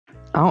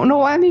I don't know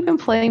why I'm even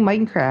playing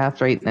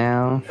Minecraft right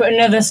now. Put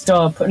another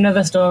star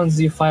on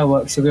the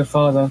fireworks, you'll go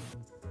farther.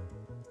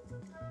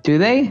 Do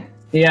they?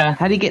 Yeah.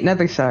 How do you get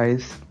nether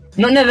stars?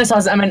 Not nether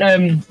stars, I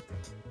meant,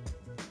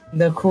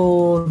 they're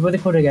called, what are they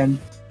called again?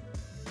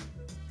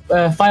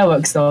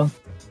 Fireworks star.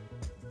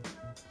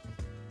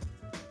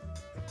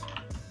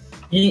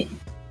 You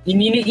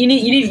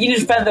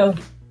need feather.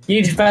 You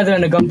need feather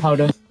and a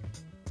gunpowder.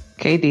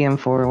 Okay,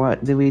 DM4,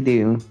 what do we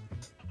do?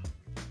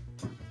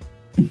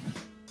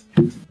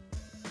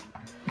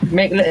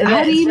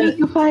 How do you make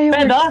a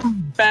fireworks?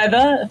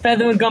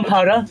 Feather and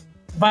gunpowder.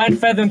 Find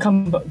feather and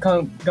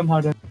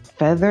gunpowder.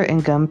 Feather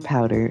and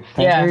gunpowder.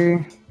 Feather.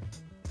 Yeah.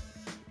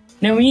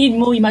 No, we need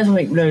more. You might as well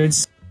make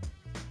loads.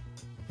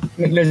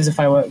 Make loads of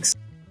fireworks.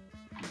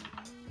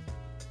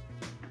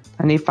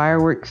 I need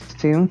fireworks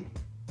too.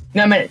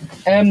 No, man.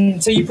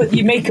 So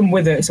you make them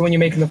with it. So when you're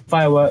making the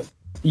firework,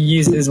 you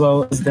use it as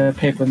well as the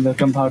paper and the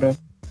gunpowder.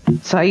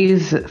 So I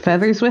use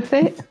feathers with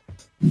it.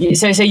 Yeah,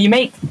 so you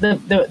make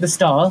the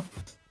star.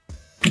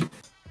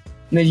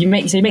 No, you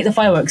make the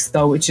fireworks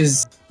star, which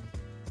is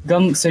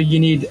gum. So you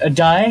need a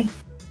dye.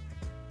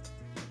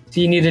 So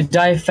you need a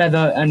dye,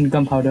 feather, and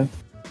gunpowder.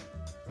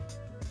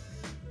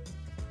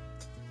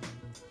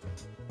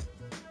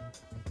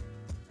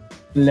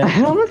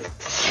 I don't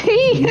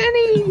see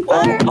any.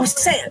 I'll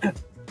say it.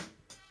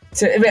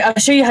 So wait, I'll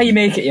show you how you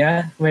make it.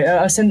 Yeah. Wait,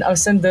 I'll send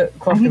the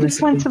crafting I just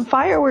recipe. want some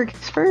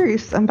fireworks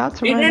first. I'm about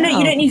to run out. No,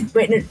 you don't need.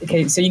 Wait, no,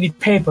 okay. So you need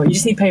paper. You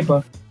just need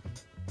paper.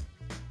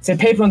 So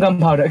paper and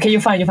gunpowder. Okay,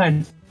 you're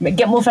fine.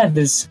 Get more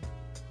feathers.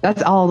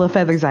 That's all the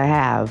feathers I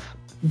have.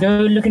 Go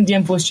look in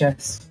DM4's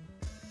chest.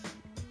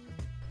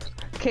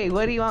 Okay,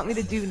 what do you want me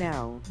to do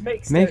now?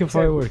 Make a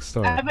fireworks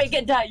star. Wait,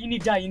 get dye. You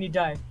need dye.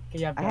 Okay,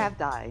 you have dye. I have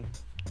dye.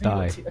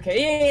 Dye.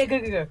 Okay, yeah,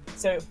 go.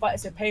 So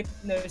paper.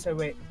 No, so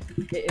wait.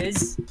 It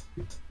is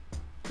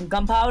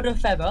gunpowder,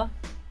 feather,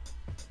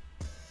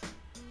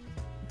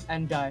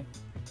 and dye.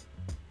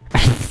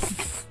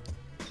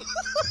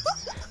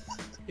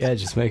 Yeah,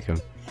 just make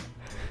them.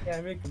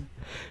 Yeah, make them.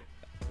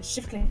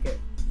 Shift click it.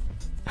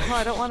 Oh,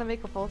 I don't want to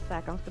make a full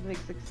stack. I'm just gonna make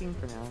 16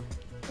 for now.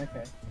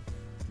 Okay.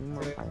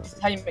 More So, fireworks.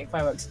 how you make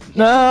fireworks?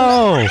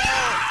 No!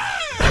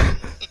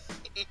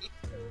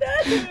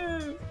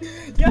 No!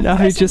 Now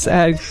he just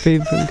add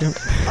paper and gum.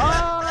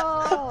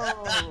 Oh!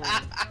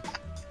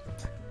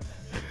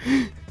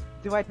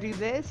 Do I do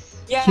this?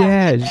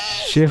 Yeah,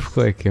 shift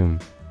click him.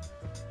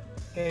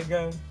 Okay,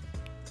 go.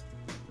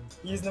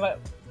 Use the map.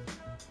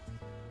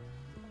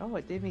 Oh,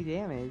 it did me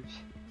damage.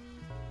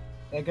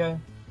 There, go.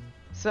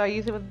 So I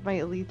use it with my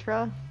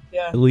Elytra?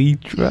 Yeah.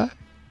 Elytra?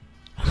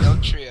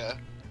 Eltria.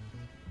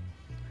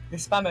 You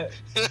spam it.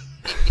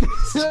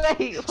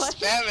 Wait, what?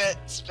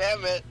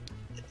 Spam it.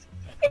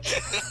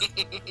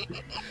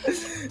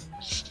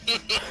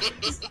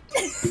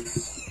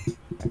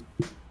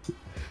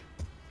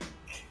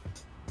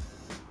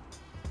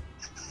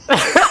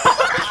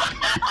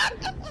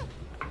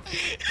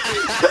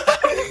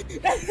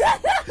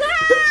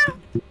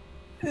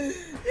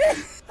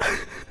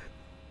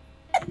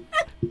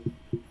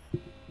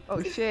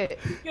 Oh shit.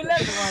 You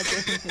left.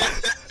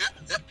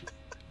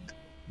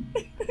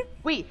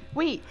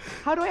 Wait,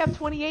 how do I have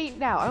 28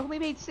 now? I only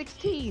made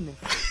 16.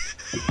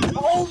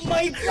 Oh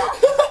my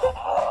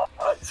god!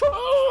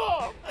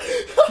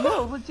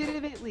 No,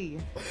 legitimately.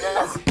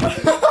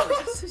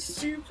 That's so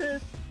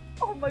stupid.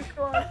 Oh my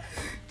god.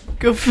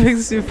 Go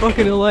fix your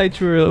fucking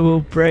elytra or it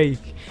will break.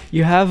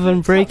 You have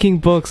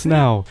unbreaking books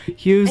now.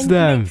 Use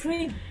them.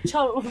 When you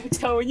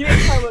make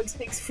fireworks, it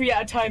takes 3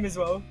 at a time as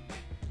well.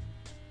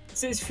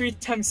 So it's 3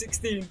 times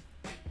 16.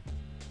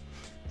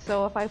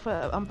 So if I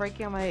put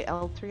Unbreaking on my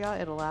Elytra,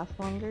 it'll last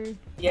longer?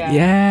 Yeah.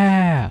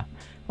 Yeah.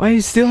 Why are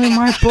you stealing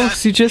my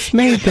books? You just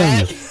made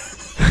them.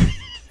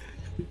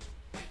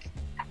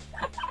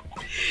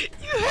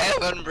 You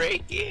have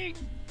unbreaking.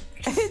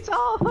 It's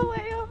all the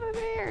way over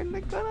there and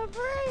they're gonna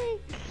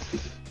break!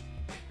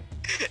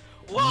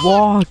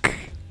 Walk.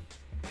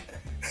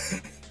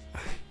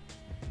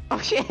 Oh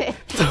shit!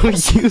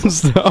 Don't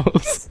use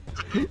those.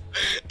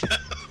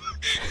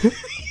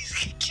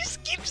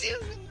 Just keeps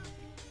using them.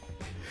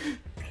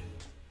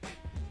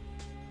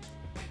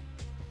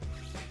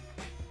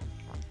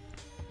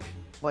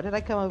 What did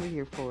I come over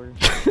here for?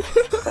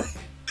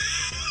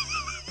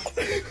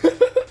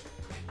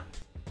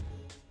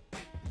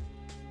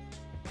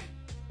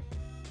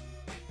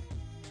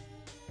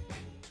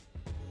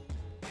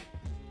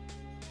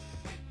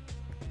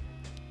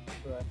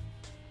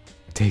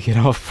 Take it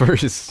off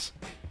first.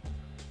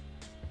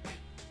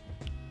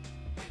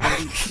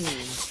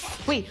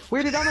 Wait,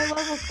 where did all my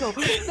levels go?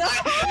 No!